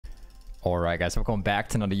Alright guys, welcome back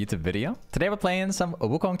to another YouTube video. Today we're playing some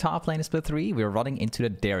Wukong top lane split 3. We're running into the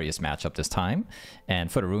Darius matchup this time.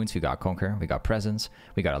 And for the runes, we got Conquer, we got Presence,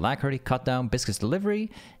 we got Alacrity, Cut Down, Biscuit's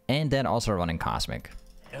Delivery, and then also running Cosmic.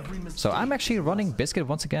 So I'm actually running Biscuit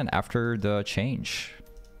once again after the change.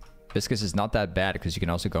 Biscuit is not that bad because you can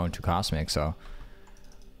also go into Cosmic, so...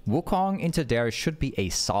 Wukong into Darius should be a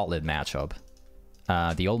solid matchup.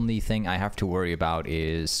 The only thing I have to worry about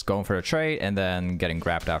is going for a trade and then getting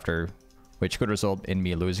grabbed after, which could result in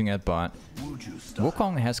me losing it, but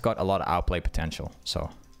Wukong has got a lot of outplay potential, so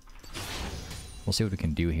we'll see what we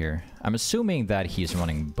can do here. I'm assuming that he's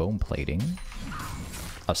running bone plating.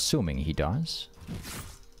 Assuming he does.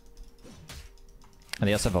 And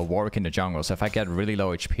he also have a Warwick in the jungle, so if I get really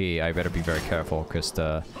low HP, I better be very careful, because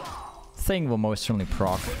the thing will most certainly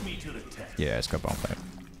proc. Yeah, it's got bone plate.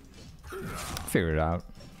 Figure it out.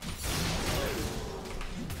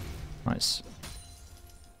 Nice.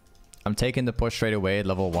 I'm taking the push straight away at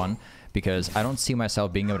level 1 because I don't see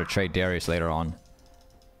myself being able to trade Darius later on.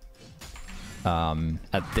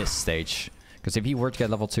 At this stage. Because if he were to get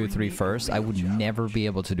level 2, 3 first, I would never be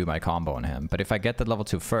able to do my combo on him. But if I get the level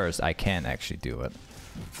 2 first, I can actually do it.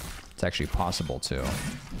 It's actually possible too.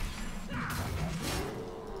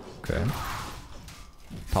 Okay.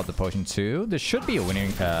 Pop the potion 2. This should be a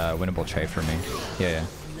winnable trade for me. Yeah.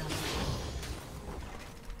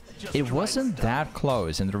 It wasn't that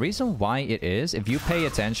close, and the reason why it is, if you pay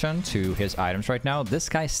attention to his items right now, this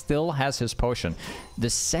guy still has his potion.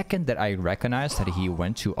 The second that I recognized that he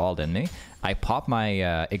went to all in me, I pop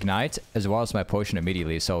my ignite as well as my potion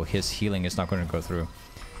immediately, so his healing is not going to go through.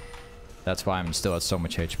 That's why I'm still at so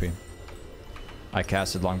much HP. I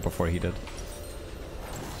cast it long before he did.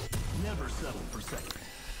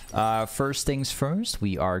 First things first,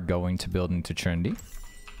 we are going to build into Trinity.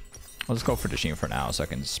 Let's go for the Sheen for now so I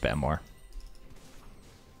can spam more.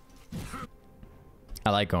 I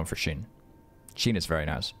like going for Sheen. Sheen is very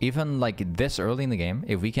nice. Even like this early in the game,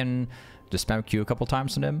 if we can just spam Q a couple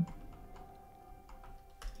times on him,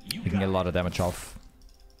 we can get a lot of damage off.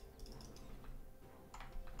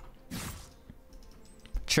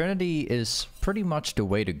 Trinity is pretty much the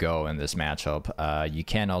way to go in this matchup. You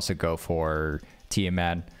can also go for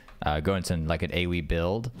Tiamat, go into like an AoE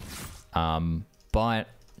build. But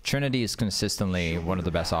Trinity is consistently one of the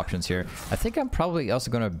best options here. I think I'm probably also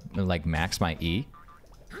gonna like max my E.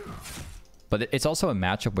 But it's also a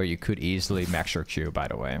matchup where you could easily max your Q, by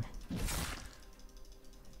the way.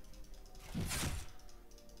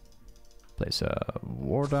 Place a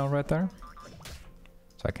ward down right there.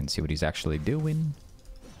 So I can see what he's actually doing.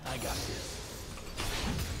 I got this.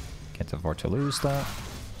 Can't afford to lose that.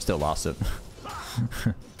 Still lost it.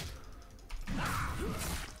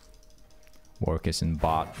 Warwick is in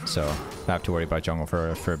bot, so I have to worry about jungle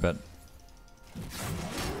for a bit.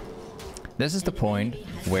 This is the point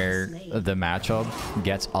where the matchup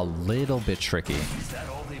gets a little bit tricky.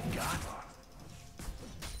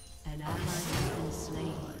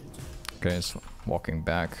 Okay, it's walking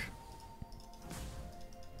back.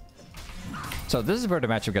 So this is where the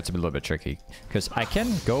matchup gets a little bit tricky, because I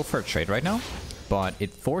can go for a trade right now, but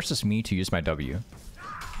it forces me to use my W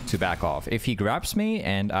to back off. If he grabs me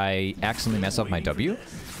and I accidentally mess up my W,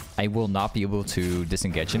 I will not be able to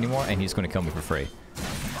disengage anymore, and he's going to kill me for free.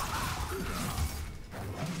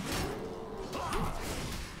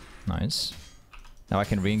 Nice. Now I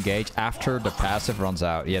can re-engage after the passive runs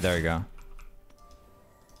out. Yeah, there you go.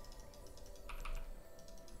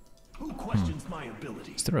 Who questions my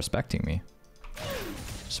ability? Still respecting me.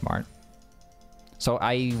 Smart. So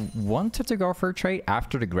I wanted to go for a trade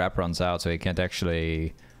after the grab runs out, so he can't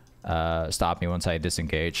actually stop me once I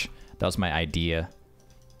disengage. That was my idea.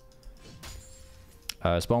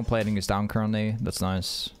 Spawn plating is down currently. That's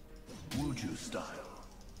nice. Wuju style.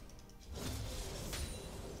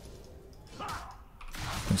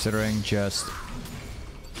 Considering just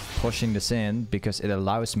pushing this in because it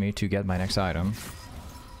allows me to get my next item.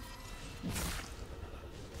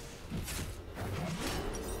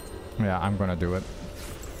 Yeah, I'm gonna do it.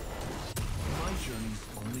 My journey's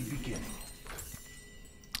only beginning.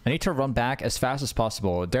 I need to run back as fast as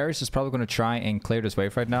possible. Darius is probably going to try and clear this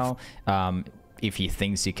wave right now. If he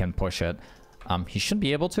thinks he can push it. He shouldn't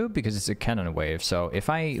be able to because it's a cannon wave. So if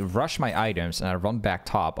I rush my items and I run back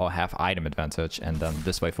top, I'll have item advantage. And then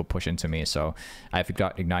this wave will push into me. So I've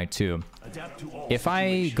got Ignite too. If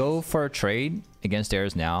I go for a trade against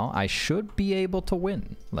Darius now, I should be able to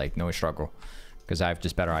win. Like, no struggle. Because I have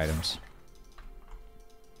just better items.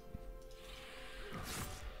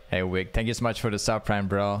 Hey Wick, thank you so much for the sub, Prime,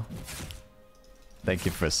 bro. Thank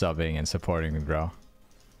you for subbing and supporting me, bro.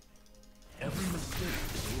 Every mistake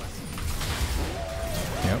is a lesson.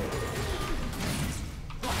 Yep.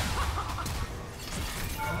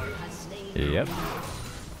 Yep.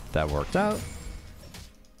 That worked out.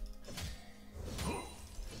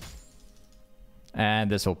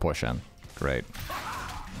 And this will push in. Great.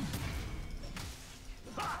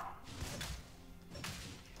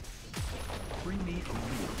 Bring me a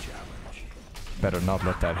real challenge. Better not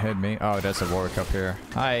let that hit me. Oh, there's a Warwick up here.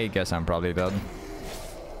 I guess I'm probably dead.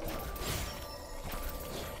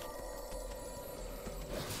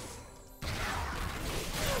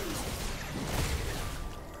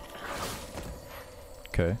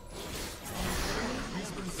 Okay.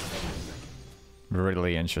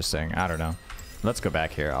 Really interesting. I don't know. Let's go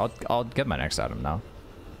back here. I'll get my next item now.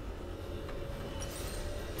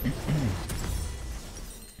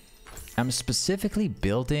 I'm specifically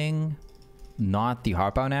building not the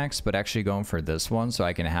Hardbound Axe, but actually going for this one so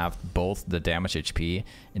I can have both the damage HP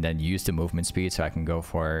and then use the movement speed so I can go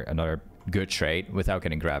for another good trade without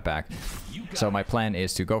getting grabbed back. So my plan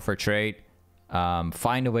is to go for a trade,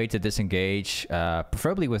 find a way to disengage,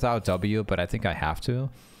 preferably without W, but I think I have to,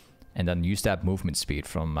 and then use that movement speed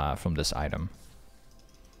from this item.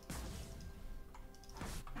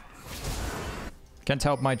 Can't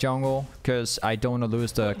help my jungle because I don't want to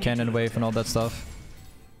lose the cannon wave and all that stuff.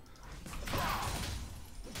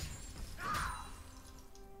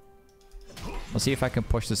 I'll see if I can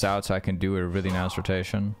push this out so I can do a really nice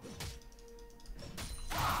rotation.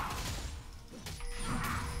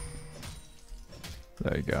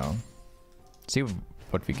 There you go. See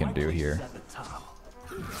what we can do here.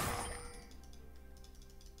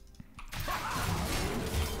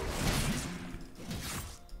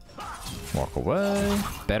 Walk away.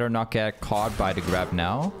 Better not get caught by the grab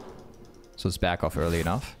now. So let's back off early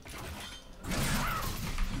enough.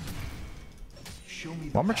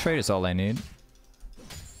 One more trade is all I need.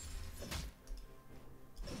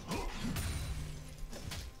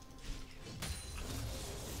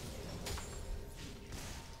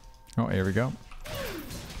 Oh, here we go.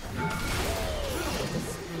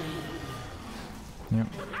 Yep,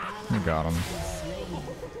 we got him.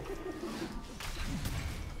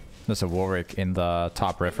 There's a Warwick in the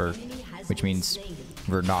top river, which means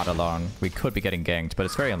we're not alone. We could be getting ganked, but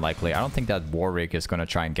it's very unlikely. I don't think that Warwick is going to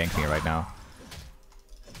try and gank me right now.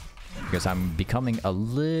 Because I'm becoming a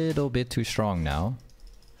little bit too strong now.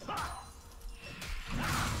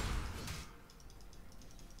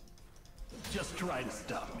 Just try to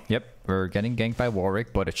stop me. Yep, we're getting ganked by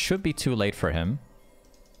Warwick, but it should be too late for him.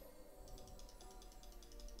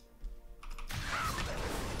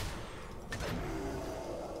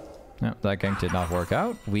 No, that gank did not work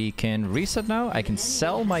out. We can reset now. I can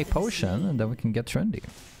sell my potion, and then we can get trendy.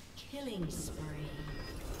 Killing spree.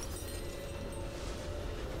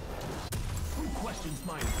 Who questions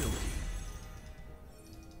my ability?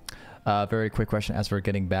 Very quick question as we're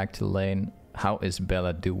getting back to the lane. How is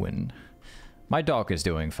Bella doing? My dog is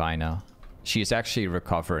doing fine now. She is actually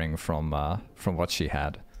recovering from what she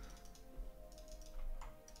had.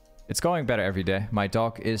 It's going better every day. My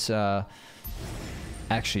dog is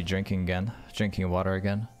actually drinking water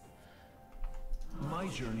again. My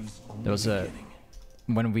journey's only There was beginning.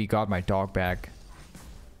 when we got my dog back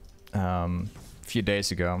a few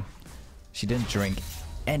days ago, she didn't drink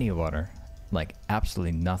any water, like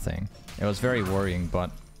absolutely nothing. It was very worrying,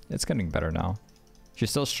 but it's getting better now. She's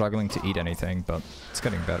still struggling to eat anything, but it's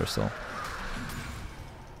getting better still.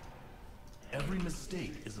 Every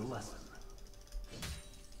mistake is a lesson.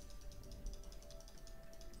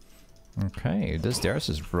 Okay, this Darius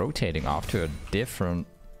is rotating off to a different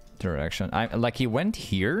direction. Like he went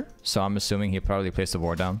here, so I'm assuming he probably placed the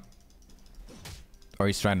ward down. Or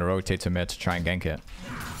he's trying to rotate to mid to try and gank it.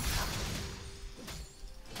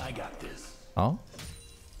 I got this. Oh?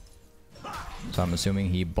 So I'm assuming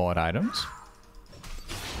he bought items.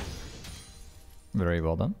 Very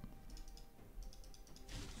well done.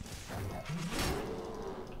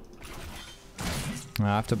 I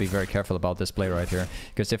have to be very careful about this play right here,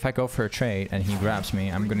 because if I go for a trade and he grabs me,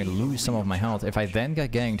 I'm going to lose some of my health. If I then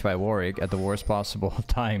get ganked by Warwick at the worst possible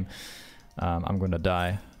time, I'm going to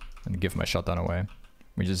die and give my shutdown away,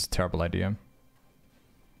 which is a terrible idea.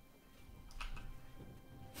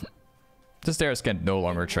 This Darius can no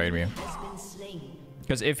longer trade me,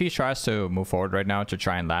 because if he tries to move forward right now to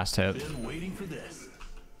try and last hit, Been waiting for this.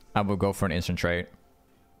 I will go for an instant trade.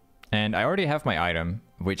 And I already have my item,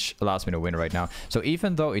 which allows me to win right now. So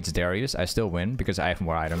even though it's Darius, I still win because I have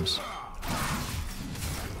more items.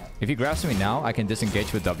 If he grabs me now, I can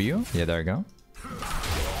disengage with W. Yeah, there you go.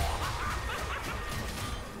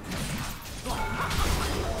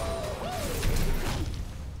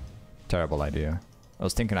 Terrible idea. I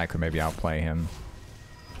was thinking I could maybe outplay him.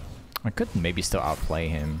 I could maybe still outplay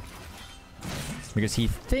him. Because he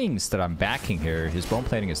thinks that I'm backing here. His bone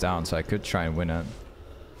plating is down, so I could try and win it.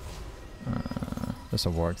 There's a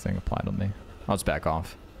ward thing applied on me. I'll just back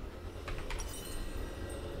off.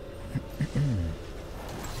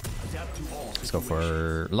 Let's go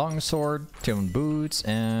for longsword, Timon boots,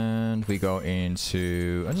 and we go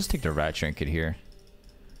into... I'll just take the rat trinket here.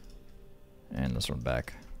 And let's run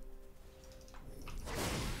back.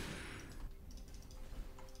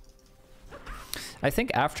 I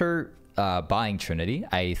think after buying Trinity,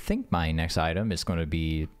 I think my next item is going to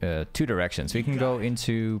be two directions. We can go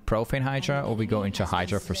into Profane Hydra, or we go into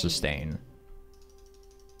Hydra for sustain.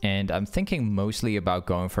 And I'm thinking mostly about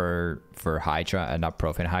going for Hydra and not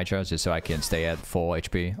Profane Hydra, just so I can stay at full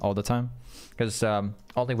HP all the time. Because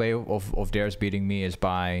only way of theirs beating me is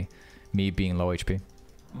by me being low HP.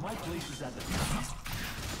 My place is at the top.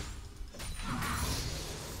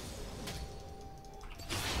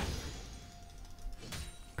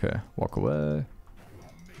 Okay, walk away.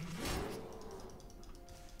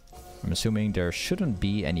 I'm assuming there shouldn't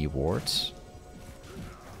be any wards.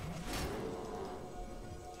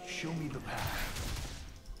 Show me the path.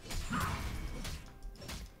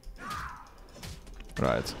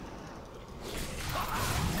 Right.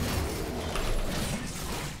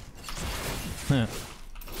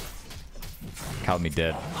 Count me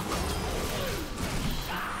dead.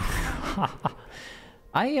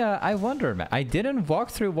 I wonder, man. I didn't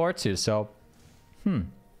walk through wards here, so... I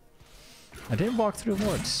didn't walk through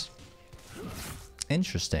wards.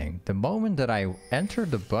 Interesting. The moment that I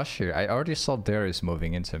entered the bush here, I already saw Darius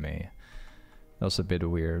moving into me. That was a bit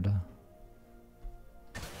weird.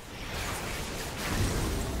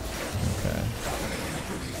 Okay.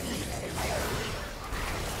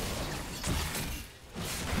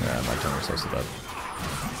 Yeah, my jungler's also dead.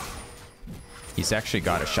 He's actually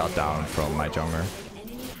got a shot down from my jungler.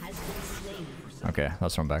 Okay,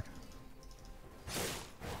 let's run back.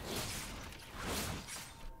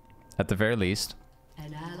 At the very least,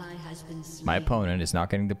 my opponent is not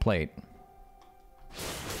getting the plate.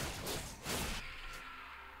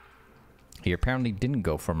 He apparently didn't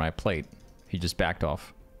go for my plate. He just backed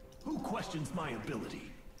off. Who questions my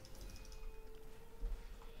ability?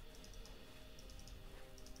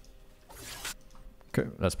 Okay,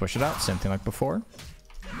 let's push it out. Same thing like before.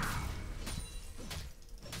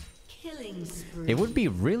 It would be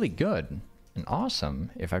really good and awesome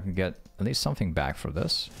if I could get at least something back for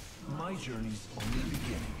this. My journey's only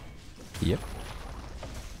beginning. Yep.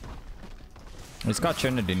 It's got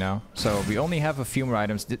Trinity now, so we only have a few more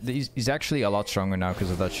items. He's actually a lot stronger now because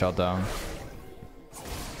of that shutdown.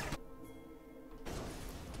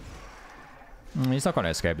 He's not going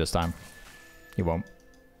to escape this time. He won't.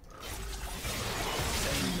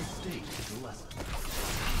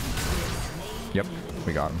 Yep,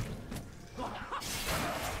 we got him.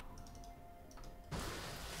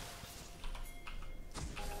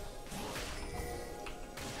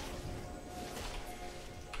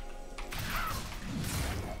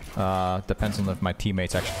 Depends on if my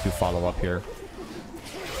teammates actually do follow up here.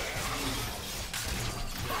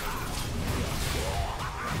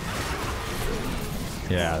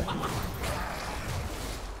 Yeah.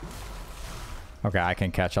 Okay, I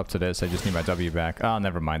can catch up to this. I just need my W back. Oh,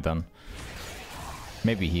 never mind then.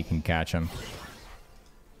 Maybe he can catch him.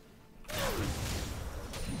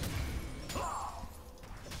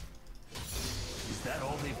 Is that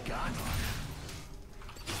all they've got?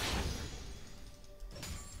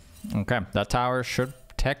 Okay, that tower should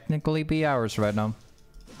technically be ours right now.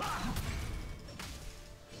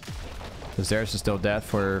 Because theirs is still dead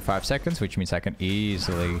for 5 seconds, which means I can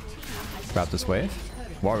easily grab this wave.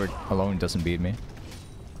 Warwick alone doesn't beat me.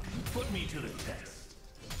 Put me to the test.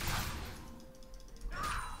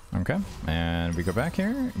 Okay, and we go back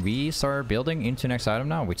here. We start building into next item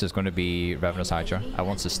now, which is going to be Ravenous Hydra. I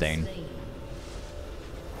want sustain.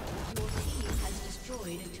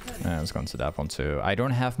 Let's go into that one too. I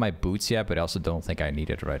don't have my boots yet, but I also don't think I need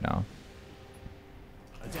it right now.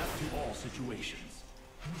 Adapt to all situations.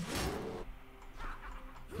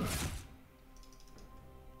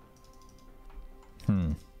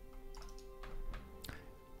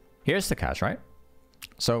 Here's the catch, right?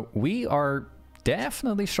 So we are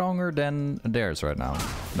definitely stronger than theirs right now.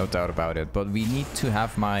 No doubt about it. But we need to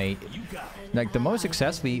have my... Like, the most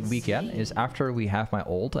success we get is after we have my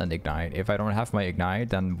ult and ignite. If I don't have my ignite,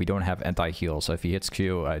 then we don't have anti-heal. So if he hits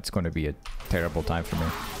Q, it's going to be a terrible time for me.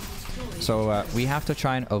 So we have to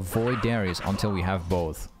try and avoid Darius until we have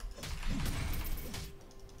both.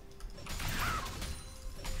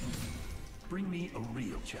 Bring me a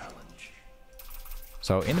real challenge.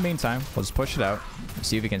 So in the meantime, let's push it out.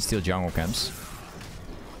 See if we can steal jungle camps.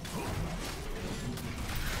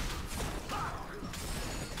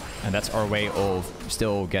 And that's our way of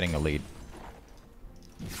still getting a lead.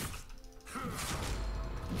 I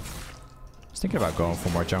was thinking about going for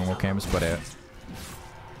more jungle camps, but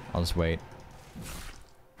I'll just wait.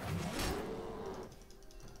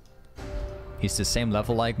 He's the same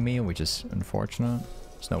level like me, which is unfortunate.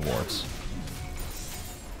 There's no wards.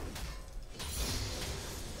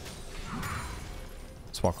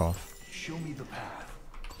 Let's walk off. Show me the path.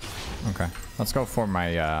 Okay, let's go for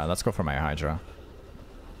my hydra.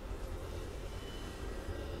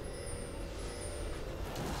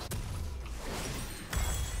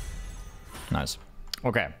 Nice.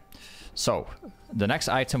 Okay, so the next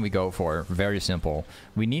item we go for, very simple.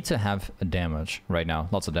 We need to have a damage right now,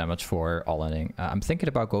 lots of damage for all ending. I'm thinking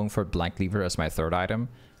about going for black cleaver as my third item,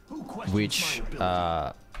 which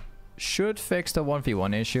should fix the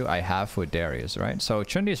 1v1 issue I have with Darius, right? So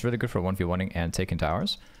Trinity is really good for 1v1ing and taking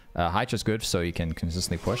towers. Hydra is good so you can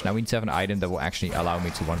consistently push. Now we need to have an item that will actually allow me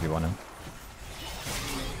to 1v1 him.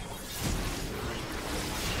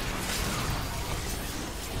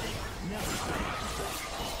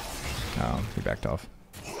 Oh, he backed off.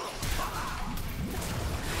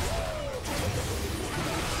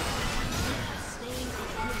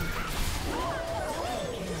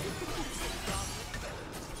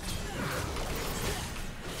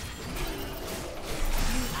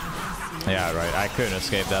 Yeah, right. I couldn't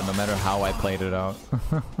escape that no matter how I played it out.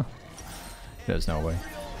 There's no way.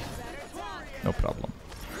 No problem.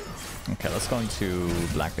 Okay, let's go into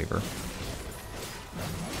Black Cleaver.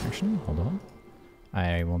 Actually, hold on.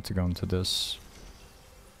 I want to go into this.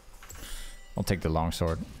 I'll take the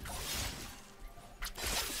longsword.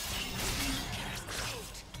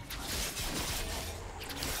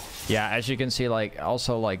 Yeah, as you can see, like,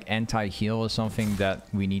 also, like, anti-heal is something that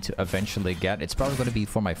we need to eventually get. It's probably going to be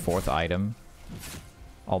for my fourth item.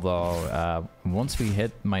 Although, once we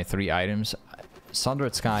hit my 3 items,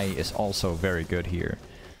 Sundered Sky is also very good here.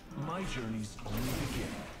 My journey's only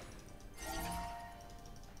beginning.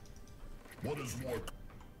 What is what?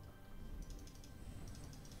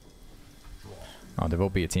 Oh, there will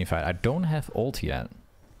be a team fight. I don't have ult yet.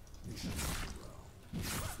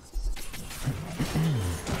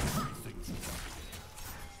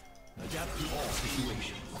 Adapt to all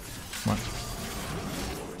situations.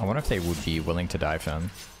 What? I wonder if they would be willing to dive in.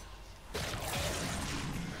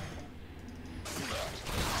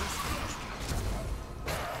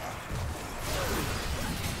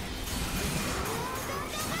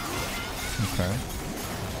 Okay.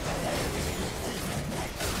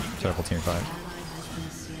 Terrible team fight.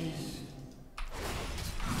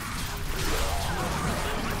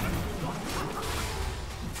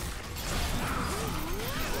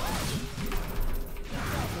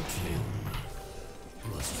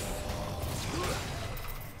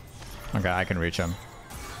 Okay, I can reach him.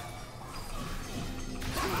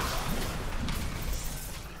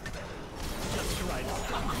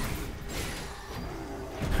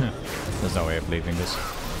 There's no way of leaving this.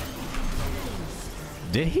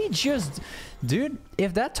 Did he just... Dude,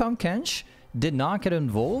 if that Tahm Kench did not get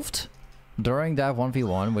involved during that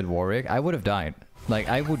 1v1 with Warwick, I would have died. Like,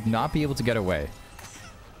 I would not be able to get away.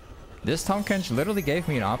 This Tahm Kench literally gave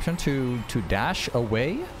me an option to dash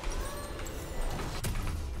away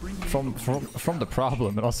from the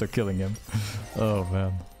problem and also killing him. Oh,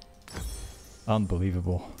 man.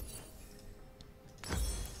 Unbelievable.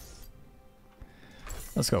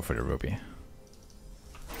 Let's go for the ruby.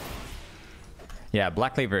 Yeah,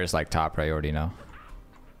 Black Cleaver is like top priority now.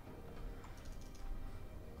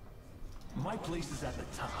 My place is at the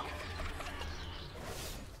top.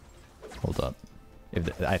 Hold up.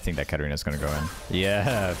 I think that Katarina's gonna go in.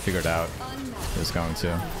 Yeah, figured out. It's going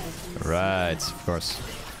to. Right, of course.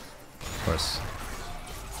 Of course.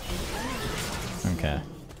 Okay.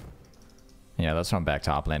 Yeah, let's run back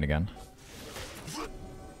top lane again.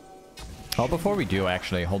 Oh, before we do,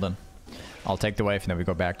 actually, hold on. I'll take the wave and then we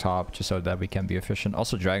go back top, just so that we can be efficient.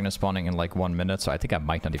 Also, Dragon is spawning in like 1 minute, so I think I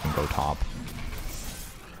might not even go top.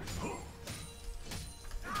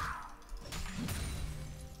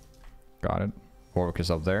 Got it. Warwick is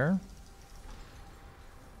up there.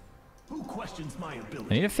 Who questions my I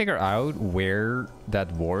ability? need to figure out where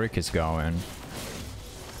that Warwick is going.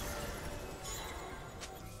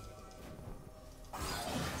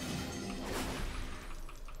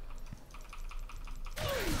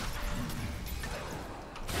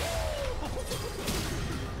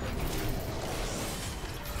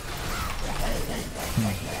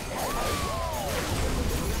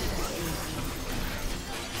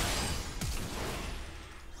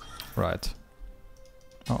 Right.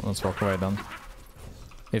 Oh, let's walk away then.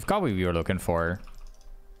 If got what we were looking for,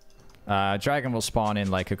 Dragon will spawn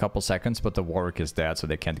in like a couple seconds, but the Warwick is dead, so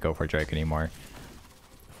they can't go for Drake anymore.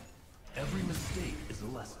 Every mistake is a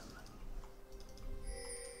lesson.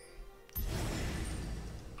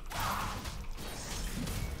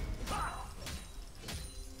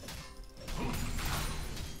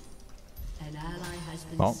 An ally has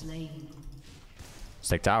been Well. slain. Let's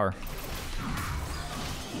take tower.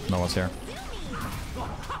 No one's here.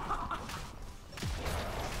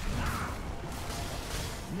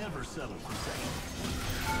 Never settle for second.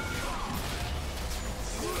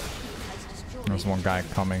 There's one guy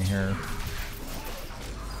coming here.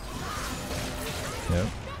 Yep.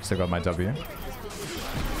 Still got my W.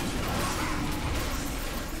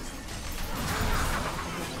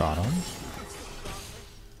 Got him.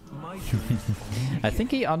 My journey. I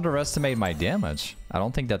think he underestimated my damage. I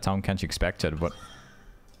don't think that Town Kench expected, but...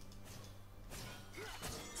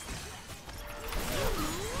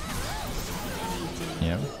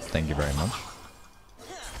 Yeah, thank you very much.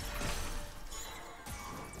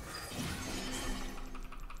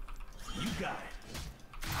 You got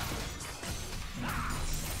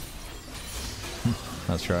it.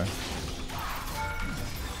 Let's try.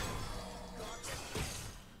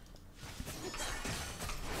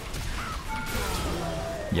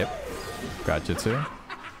 Yep. Gotcha too.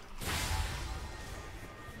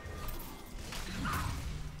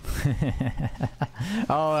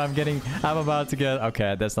 Oh, I'm about to get...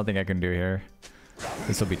 Okay, there's nothing I can do here.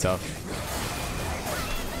 This will be tough.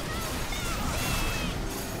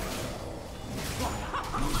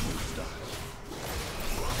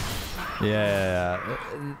 Yeah.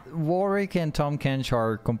 Warwick and Tahm Kench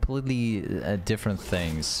are completely different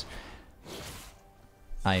things.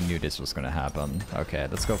 I knew this was gonna happen. Okay,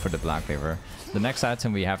 let's go for the black cleaver. The next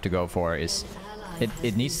item we have to go for is...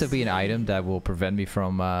 It needs to be an item that will prevent me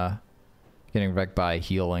from getting wrecked by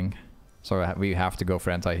healing. So we have to go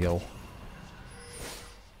for anti-heal.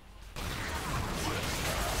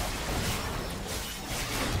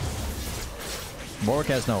 Warwick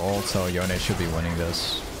has no ult, so Yone should be winning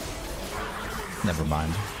this. Never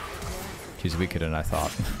mind. She's weaker than I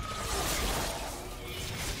thought.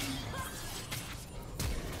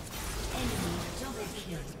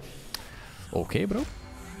 Okay, bro.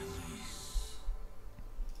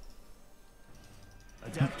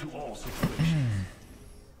 Adapt to all situations.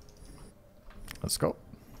 Let's go.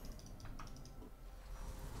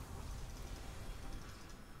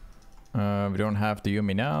 We don't have the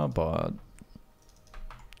Yumi now, but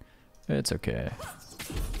it's okay.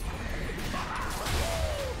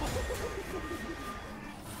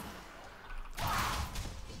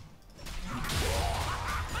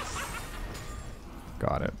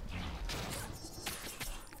 Got it.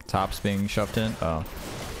 Top's being shoved in. Oh.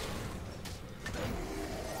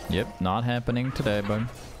 Yep, not happening today, bud.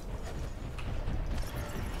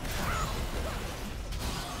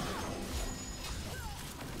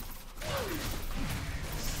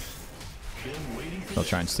 They'll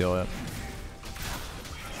try and steal it.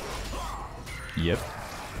 Yep.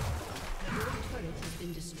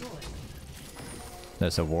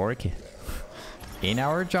 There's a Warwick in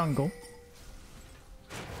our jungle.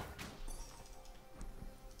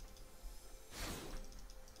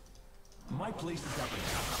 My place is at the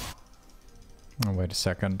top. Oh, wait a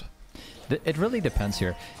second. It really depends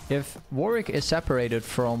here. If Warwick is separated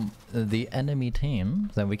from the enemy team,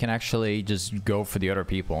 then we can actually just go for the other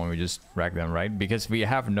people and we just wreck them, right? Because we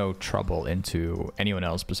have no trouble into anyone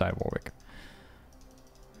else beside Warwick.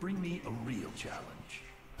 Bring me a real challenge.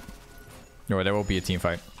 No, there will be a team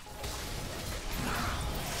fight.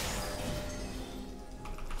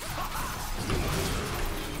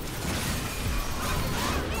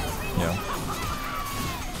 Yeah.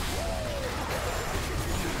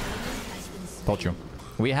 Told you.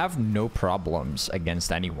 We have no problems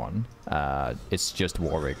against anyone. It's just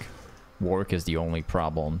Warwick. Warwick is the only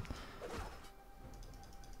problem.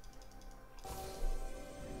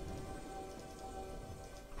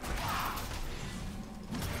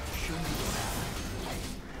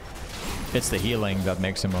 It's the healing that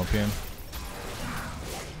makes him OP.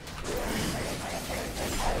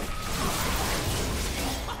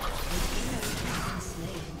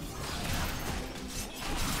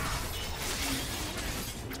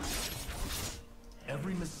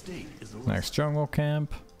 Every mistake is a lesson. Next jungle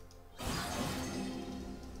camp.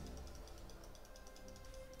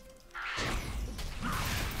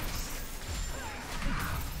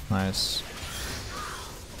 Nice.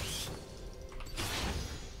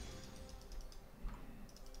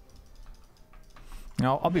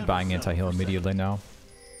 No, I'll be buying anti-heal immediately now.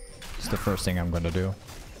 It's the first thing I'm gonna do.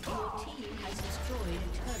 Your team has destroyed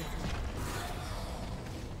a turret.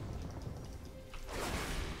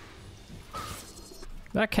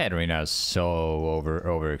 That Katarina is so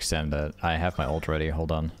overextended. I have my ult ready.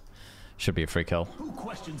 Hold on. Should be a free kill. Who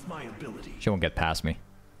questions my ability? She won't get past me.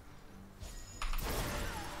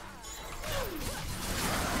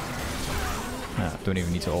 Don't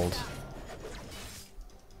even need to ult.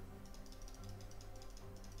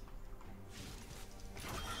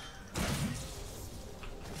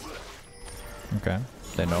 Okay,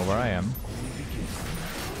 they know where I am.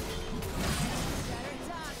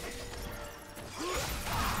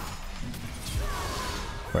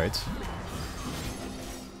 Wait.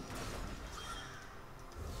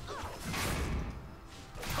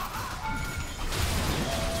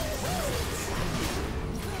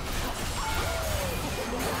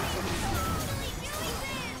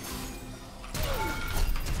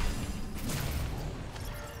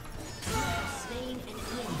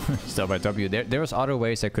 Still by W. There was other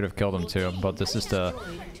ways I could have killed him too, but this is the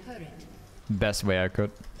best way I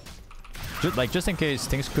could. Just in case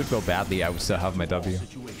things could go badly, I would still have my W.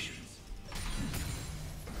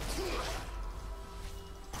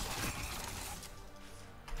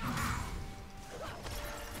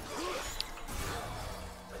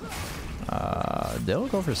 They'll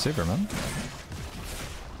go for Superman.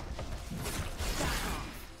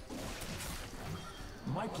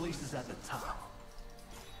 My place is at the top.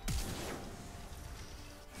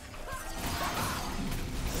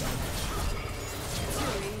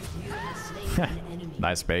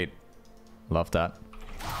 Nice bait. Love that.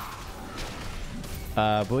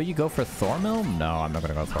 Will you go for Thormill? No, I'm not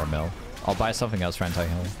gonna go Thormill. I'll buy something else for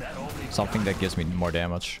anti-heal. Something that gives me more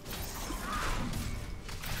damage.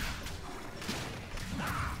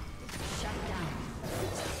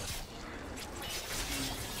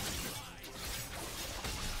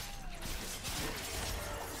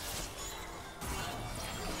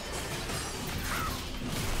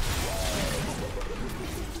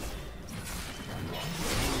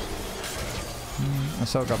 I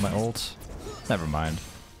still got my ult. Never mind.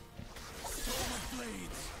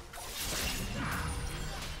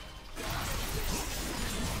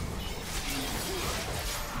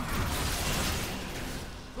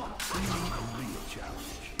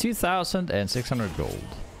 $2,600 gold.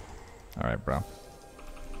 All right, bro.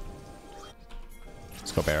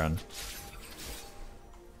 Let's go Baron.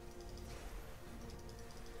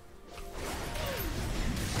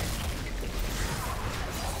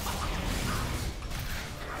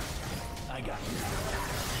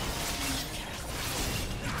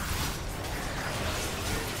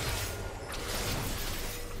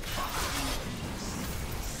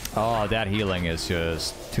 Oh, that healing is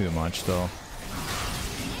just too much, though.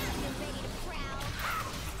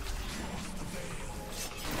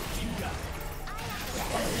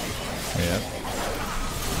 Yep.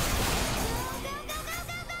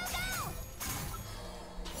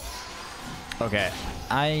 Okay,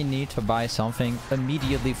 I need to buy something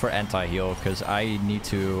immediately for anti-heal, because I need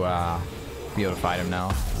to be able to fight him now.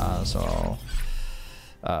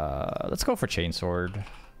 Let's go for chainsword.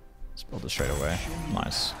 Let's build it straight away.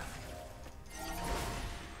 Nice.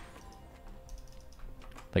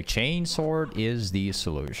 Like, chainsword is the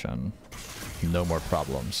solution. No more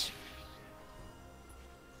problems.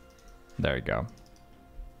 There you go.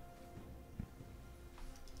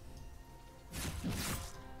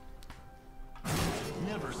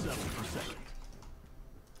 Never settle for second.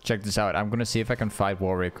 Check this out. I'm gonna see if I can fight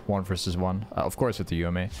Warwick 1 versus 1. Of course with the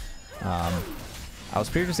UMA. I was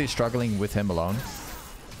previously struggling with him alone,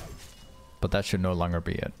 but that should no longer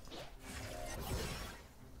be it.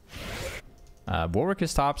 Warwick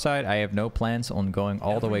is topside. I have no plans on going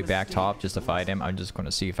all the way back top just to fight him. I'm just going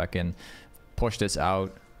to see if I can push this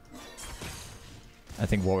out. I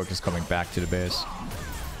think Warwick is coming back to the base.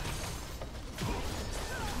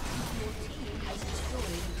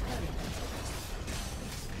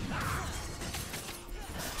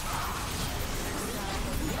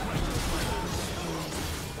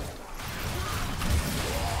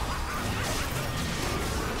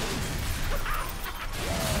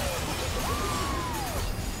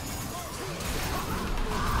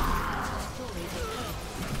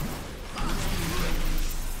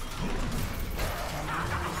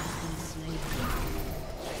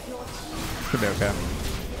 Should be okay.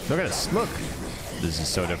 Look at this. Look. This is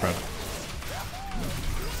so different.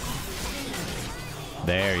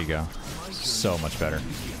 There you go. So much better.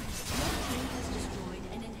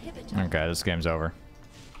 Okay, this game's over.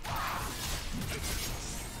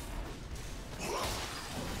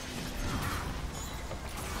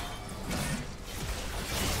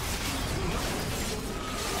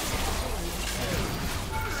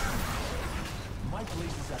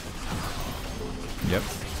 Yep.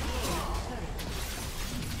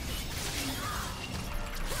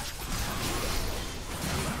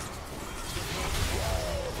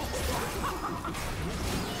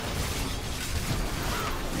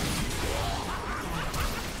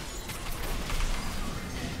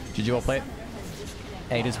 GG, well played.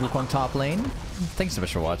 Hey, this is Wukong top lane. Thanks so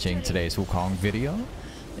much for watching today's Wukong video.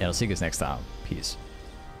 And I'll see you guys next time. Peace.